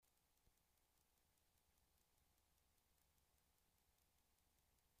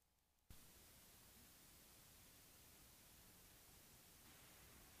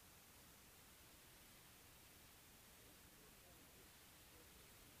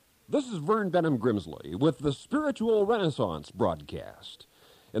This is Vern Benham Grimsley with the Spiritual Renaissance broadcast.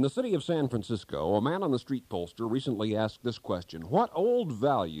 In the city of San Francisco, a man on the street poster recently asked this question: what old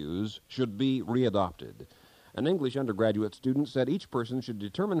values should be readopted? An English undergraduate student said each person should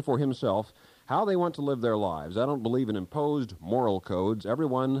determine for himself how they want to live their lives. I don't believe in imposed moral codes.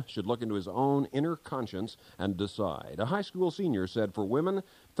 Everyone should look into his own inner conscience and decide. A high school senior said for women,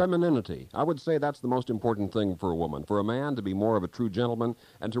 femininity. I would say that's the most important thing for a woman, for a man to be more of a true gentleman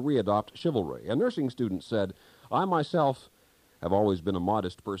and to readopt chivalry. A nursing student said, I myself have always been a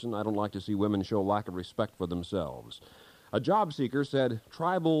modest person. I don't like to see women show lack of respect for themselves. A job seeker said,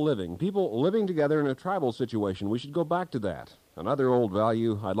 tribal living. People living together in a tribal situation. We should go back to that. Another old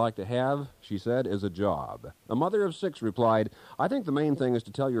value I'd like to have, she said, is a job. A mother of 6 replied, I think the main thing is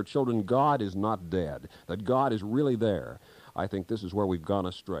to tell your children God is not dead, that God is really there. I think this is where we've gone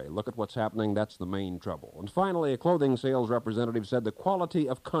astray. Look at what's happening. That's the main trouble. And finally, a clothing sales representative said the quality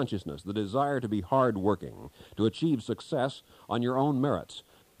of consciousness, the desire to be hard-working, to achieve success on your own merits.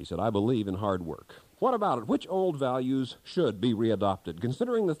 He said, I believe in hard work. What about it? Which old values should be readopted?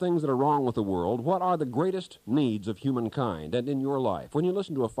 Considering the things that are wrong with the world, what are the greatest needs of humankind and in your life? When you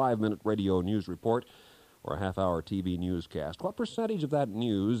listen to a 5-minute radio news report or a half-hour TV newscast, what percentage of that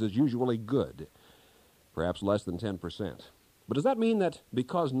news is usually good? Perhaps less than 10%. But does that mean that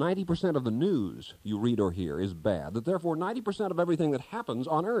because 90% of the news you read or hear is bad, that therefore 90% of everything that happens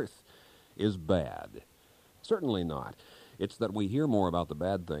on earth is bad? Certainly not. It's that we hear more about the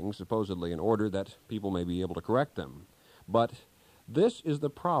bad things, supposedly in order that people may be able to correct them. But this is the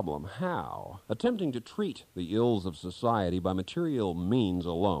problem. How? Attempting to treat the ills of society by material means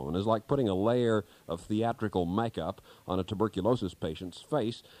alone is like putting a layer of theatrical makeup on a tuberculosis patient's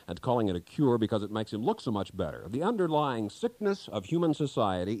face and calling it a cure because it makes him look so much better. The underlying sickness of human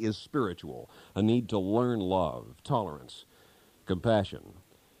society is spiritual, a need to learn love, tolerance, compassion,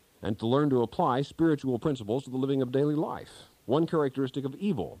 and to learn to apply spiritual principles to the living of daily life. One characteristic of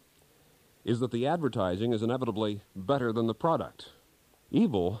evil is that the advertising is inevitably better than the product.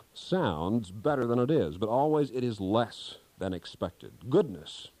 Evil sounds better than it is, but always it is less than expected.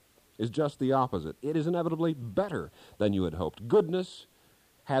 Goodness is just the opposite. It is inevitably better than you had hoped. Goodness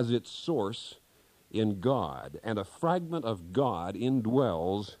has its source in God, and a fragment of God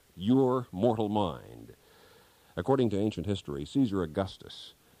indwells your mortal mind. According to ancient history, Caesar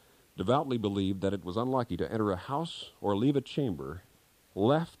Augustus devoutly believed that it was unlucky to enter a house or leave a chamber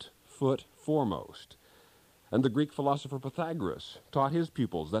left foot foremost. And the Greek philosopher Pythagoras taught his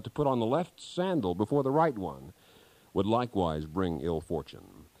pupils that to put on the left sandal before the right one would likewise bring ill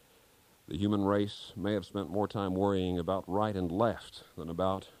fortune. The human race may have spent more time worrying about right and left than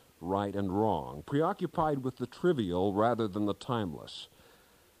about right and wrong, preoccupied with the trivial rather than the timeless.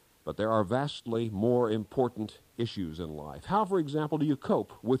 But there are vastly more important issues in life. How, for example, do you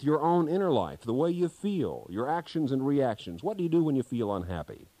cope with your own inner life, the way you feel, your actions and reactions? What do you do when you feel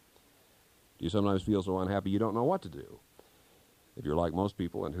unhappy? Do you sometimes feel so unhappy you don't know what to do? If you're like most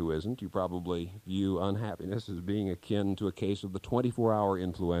people, and who isn't, you probably view unhappiness as being akin to a case of the 24-hour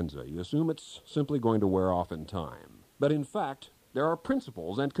influenza. You assume it's simply going to wear off in time. But in fact, there are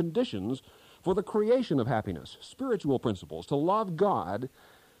principles and conditions for the creation of happiness, spiritual principles. To love God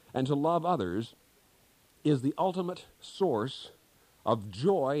and to love others is the ultimate source of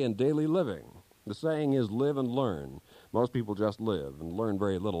joy in daily living. The saying is live and learn. Most people just live and learn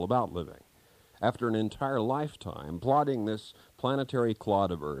very little about living. After an entire lifetime plodding this planetary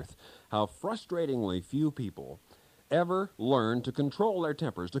clod of earth, how frustratingly few people ever learn to control their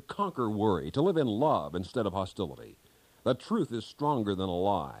tempers, to conquer worry, to live in love instead of hostility. That truth is stronger than a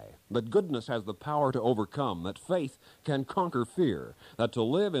lie, that goodness has the power to overcome, that faith can conquer fear, that to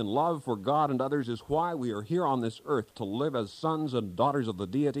live in love for God and others is why we are here on this earth, to live as sons and daughters of the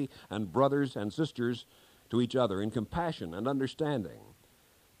deity and brothers and sisters to each other in compassion and understanding.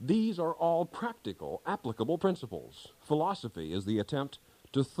 These are all practical, applicable principles. Philosophy is the attempt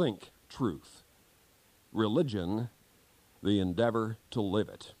to think truth. Religion, the endeavor to live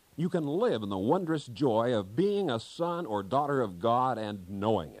it. You can live in the wondrous joy of being a son or daughter of God and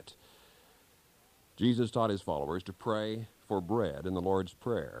knowing it. Jesus taught his followers to pray for bread in the Lord's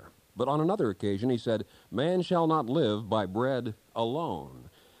Prayer. But on another occasion he said, man shall not live by bread alone,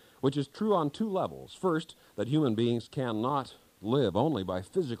 which is true on 2 levels. First, that human beings cannot live only by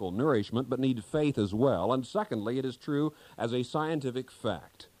physical nourishment, but need faith as well. And secondly, it is true as a scientific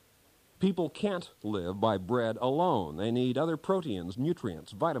fact. People can't live by bread alone. They need other proteins,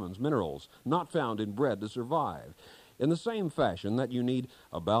 nutrients, vitamins, minerals, not found in bread to survive. In the same fashion that you need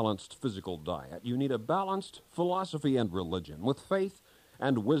a balanced physical diet, you need a balanced philosophy and religion, with faith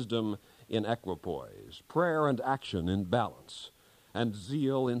and wisdom in equipoise, prayer and action in balance. and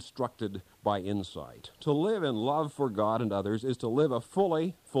zeal instructed by insight. To live in love for God and others is to live a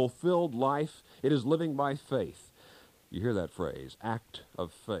fully fulfilled life. It is living by faith. You hear that phrase, act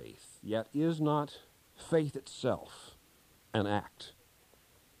of faith. Yet is not faith itself an act?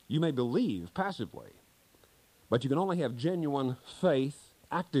 You may believe passively, but you can only have genuine faith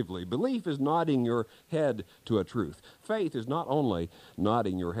actively. Belief is nodding your head to a truth. Faith is not only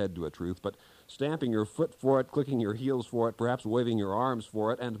nodding your head to a truth, but stamping your foot for it, clicking your heels for it, perhaps waving your arms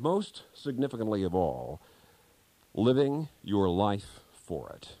for it, and most significantly of all, living your life for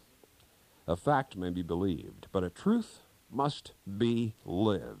it. A fact may be believed, but a truth must be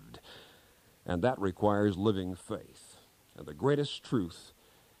lived, and that requires living faith. And the greatest truth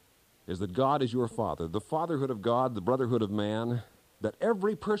is that God is your Father, the fatherhood of God, the brotherhood of man, that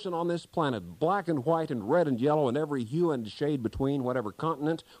every person on this planet, black and white and red and yellow and every hue and shade between, whatever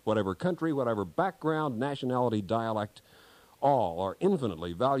continent, whatever country, whatever background, nationality, dialect, all are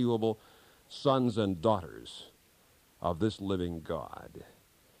infinitely valuable sons and daughters of this living God.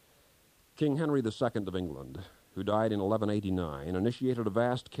 King Henry II of England, who died in 1189, initiated a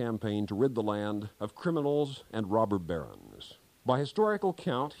vast campaign to rid the land of criminals and robber barons. By historical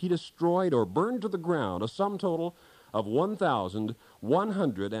count, he destroyed or burned to the ground a sum total of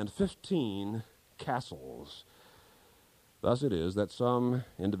 1,115 castles. Thus it is that some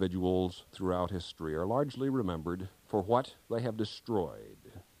individuals throughout history are largely remembered for what they have destroyed,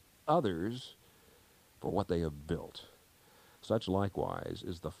 others for what they have built. Such likewise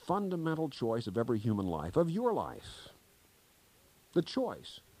is the fundamental choice of every human life, of your life. The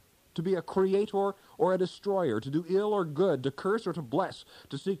choice to be a creator or a destroyer, to do ill or good, to curse or to bless,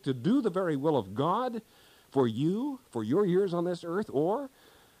 to seek to do the very will of God for you, for your years on this earth, or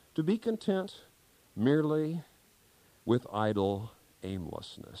to be content merely with idle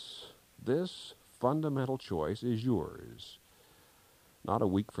aimlessness. This fundamental choice is yours. Not a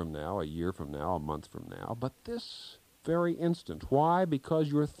week from now, a year from now, a month from now, but this very instant. Why?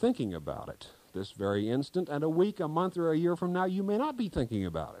 Because you're thinking about it this very instant, and a week, a month, or a year from now, you may not be thinking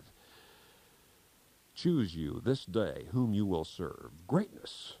about it. Choose you this day whom you will serve.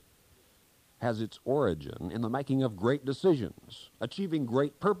 Greatness has its origin in the making of great decisions, achieving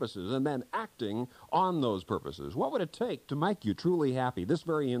great purposes, and then acting on those purposes. What would it take to make you truly happy this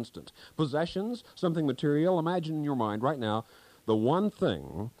very instant? Possessions, something material? Imagine in your mind right now the one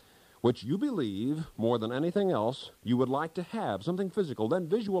thing which you believe more than anything else you would like to have, something physical. Then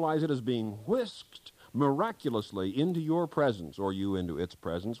visualize it as being whisked miraculously into your presence, or you into its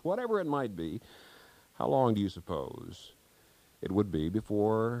presence, whatever it might be. How long do you suppose it would be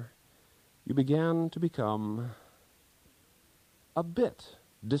before you began to become a bit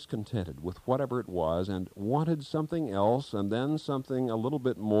discontented with whatever it was and wanted something else, and then something a little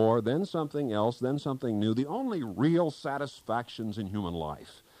bit more, then something else, then something new? The only real satisfactions in human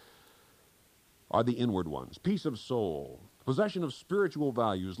life are the inward ones: peace of soul, possession of spiritual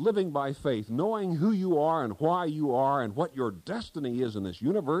values, living by faith, knowing who you are and why you are and what your destiny is in this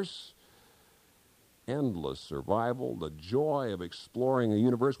universe, endless survival, the joy of exploring a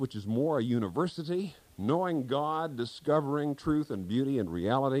universe which is more a university, knowing God, discovering truth and beauty and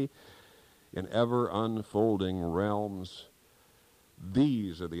reality in ever-unfolding realms.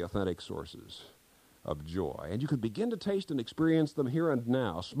 These are the authentic sources of joy, and you can begin to taste and experience them here and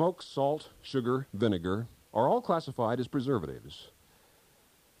now. Smoke, salt, sugar, vinegar are all classified as preservatives,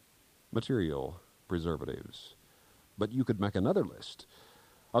 material preservatives. But you could make another list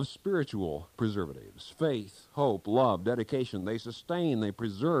of spiritual preservatives: faith, hope, love, dedication. They sustain, they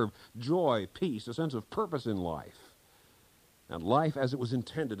preserve joy, peace, a sense of purpose in life, and life as it was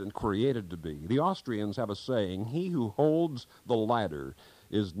intended and created to be. The Austrians have a saying: he who holds the ladder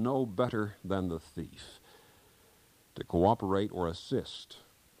is no better than the thief. To cooperate or assist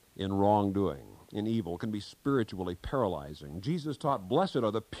in wrongdoing, in evil, can be spiritually paralyzing. Jesus taught, blessed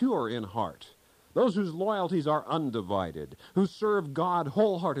are the pure in heart, those whose loyalties are undivided, who serve God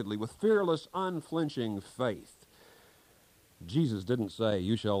wholeheartedly with fearless, unflinching faith. Jesus didn't say,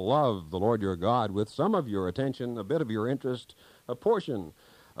 you shall love the Lord your God with some of your attention, a bit of your interest, a portion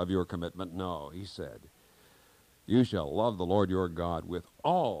of your commitment. No, he said, you shall love the Lord your God with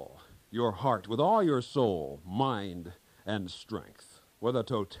all your heart, with all your soul, mind, and strength, with a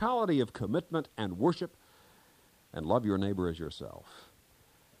totality of commitment and worship, and love your neighbor as yourself.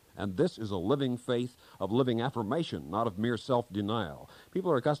 And this is a living faith of living affirmation, not of mere self-denial.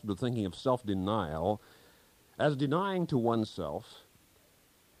 People are accustomed to thinking of self-denial as denying to oneself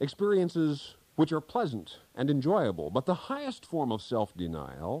experiences which are pleasant and enjoyable. But the highest form of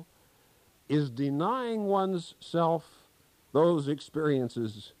self-denial is denying one's self those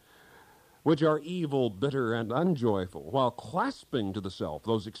experiences which are evil, bitter, and unjoyful, while clasping to the self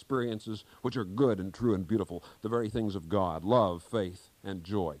those experiences which are good and true and beautiful, the very things of God, love, faith, and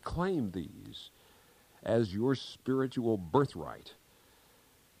joy. Claim these as your spiritual birthright.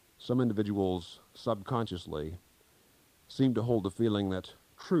 Some individuals subconsciously seem to hold the feeling that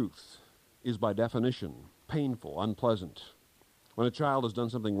truth is by definition painful, unpleasant. When a child has done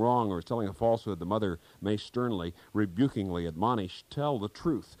something wrong or is telling a falsehood, the mother may sternly, rebukingly admonish, tell the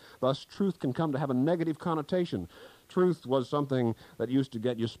truth. Thus, truth can come to have a negative connotation. Truth was something that used to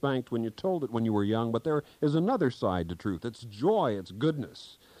get you spanked when you told it when you were young, but there is another side to truth. It's joy, it's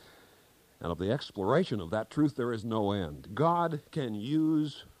goodness. And of the exploration of that truth, there is no end. God can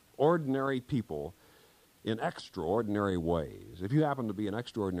use ordinary people in extraordinary ways. If you happen to be an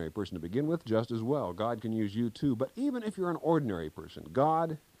extraordinary person to begin with, just as well. God can use you too. But even if you're an ordinary person,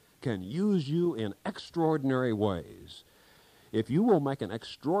 God can use you in extraordinary ways. If you will make an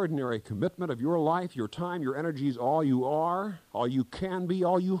extraordinary commitment of your life, your time, your energies, all you are, all you can be,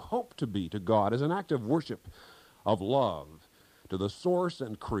 all you hope to be to God as an act of worship, of love, to the source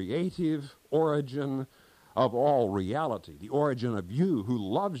and creative origin of all reality, the origin of you, who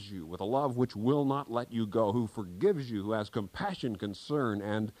loves you with a love which will not let you go, who forgives you, who has compassion, concern,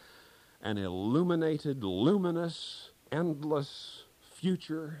 and an illuminated, luminous, endless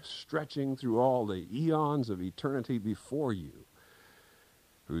future stretching through all the eons of eternity before you,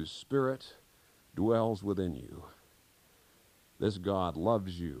 whose Spirit dwells within you. This God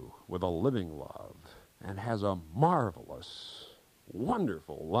loves you with a living love and has a marvelous,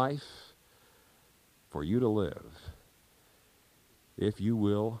 wonderful life for you to live, if you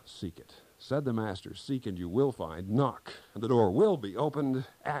will seek it. Said the Master, seek and you will find, knock and the door will be opened,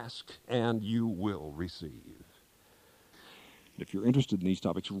 ask and you will receive. If you're interested in these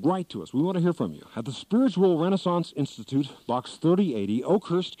topics, write to us. We want to hear from you. At the Spiritual Renaissance Institute, Box 3080,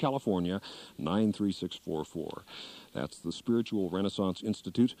 Oakhurst, California, 93644. That's the Spiritual Renaissance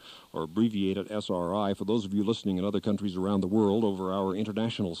Institute, or abbreviated SRI. For those of you listening in other countries around the world over our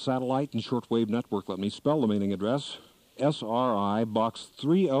international satellite and shortwave network, let me spell the mailing address. SRI, Box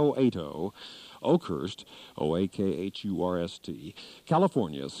 3080, Oakhurst, Oakhurst,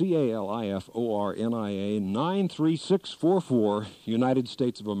 California, California, 93644, United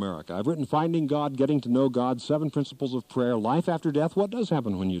States of America. I've written Finding God, Getting to Know God, 7 Principles of Prayer, Life After Death, What Does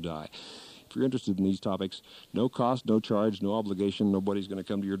Happen When You Die. If you're interested in these topics, no cost, no charge, no obligation. Nobody's going to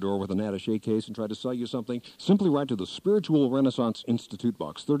come to your door with an attaché case and try to sell you something. Simply write to the Spiritual Renaissance Institute,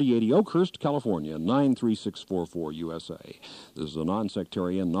 Box 3080, Oakhurst, California, 93644, USA. This is a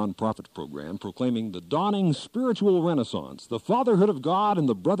non-sectarian, non-profit program proclaiming the dawning spiritual renaissance, the fatherhood of God and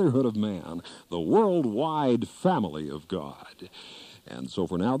the brotherhood of man, the worldwide family of God. And so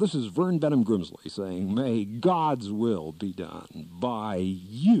for now, this is Vern Benham Grimsley saying, may God's will be done by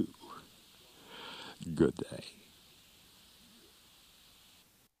you. Good day.